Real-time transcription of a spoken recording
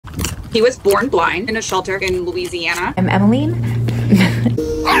He was born blind in a shelter in Louisiana. I'm Emmeline.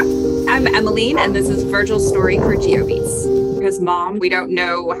 I'm Emmeline, and this is Virgil's story for GeoBeats. His mom, we don't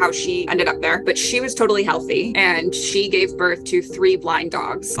know how she ended up there, but she was totally healthy, and she gave birth to 3 blind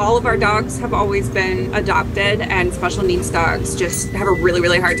dogs. All of our dogs have always been adopted, and special needs dogs just have a really,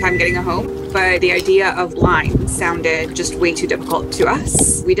 really hard time getting a home. But the idea of blind sounded just way too difficult to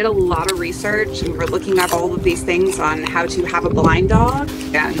us. We did a lot of research, and we're looking up all of these things on how to have a blind dog,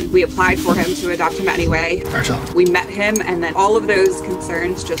 and we applied for him to adopt him anyway. Virgil. We met him, and then all of those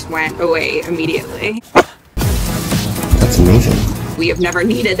concerns just went away immediately. That's amazing. We have never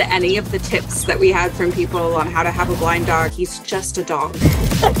needed any of the tips that we had from people on how to have a blind dog. He's just a dog.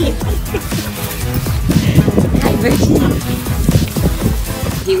 Hi, Virgil.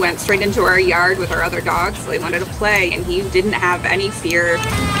 He went straight into our yard with our other dogs. So they wanted to play, and he didn't have any fear.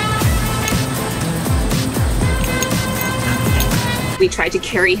 We tried to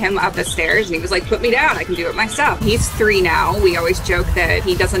carry him up the stairs, and he was like, put me down, I can do it myself. He's 3 now. We always joke that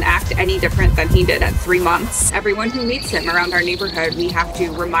he doesn't act any different than he did at 3 months. Everyone who meets him around our neighborhood, we have to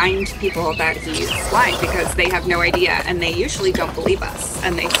remind people that he's blind because they have no idea, and they usually don't believe us.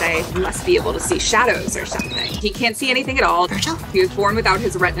 And they say, he must be able to see shadows or something. He can't see anything at all. Virgil? He was born without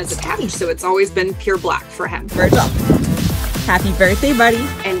his retinas attached, so it's always been pure black for him. Virgil. Happy birthday, buddy.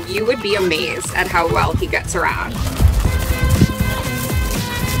 And you would be amazed at how well he gets around.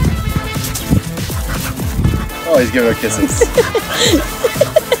 Oh, he's giving her kisses.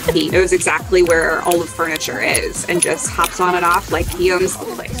 He knows exactly where all the furniture is and just hops on and off like he owns the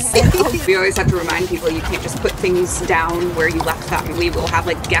place. We always have to remind people you can't just put things down where you left them. We will have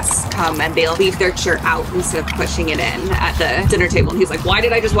like guests come and they'll leave their chair out instead of pushing it in at the dinner table. And he's like, why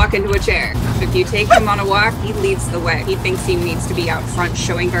did I just walk into a chair? If you take him on a walk, he leads the way. He thinks he needs to be out front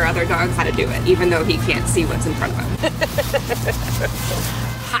showing our other dogs how to do it, even though he can't see what's in front of him.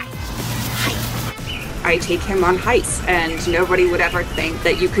 Hi. I take him on hikes, and nobody would ever think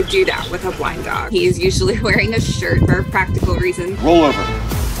that you could do that with a blind dog. He's usually wearing a shirt for practical reasons. Roll over.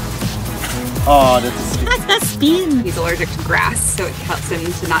 Oh, that's a That's spin. He's allergic to grass, so it helps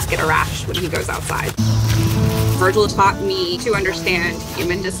him to not get a rash when he goes outside. Virgil taught me to understand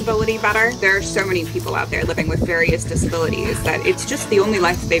human disability better. There are so many people out there living with various disabilities that it's just the only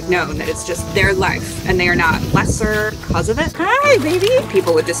life they've known, that it's just their life, and they are not lesser because of it. Hi, baby.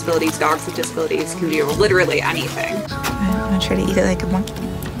 People with disabilities, dogs with disabilities can do literally anything. I'm gonna try to eat it like a monkey.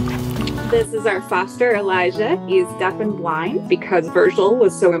 This is our foster, Elijah. He's deaf and blind. Because Virgil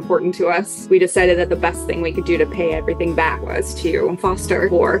was so important to us, we decided that the best thing we could do to pay everything back was to foster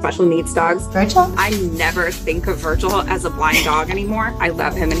for special needs dogs. Virgil? I never think of Virgil as a blind dog anymore. I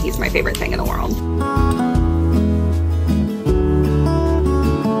love him, and he's my favorite thing in the world.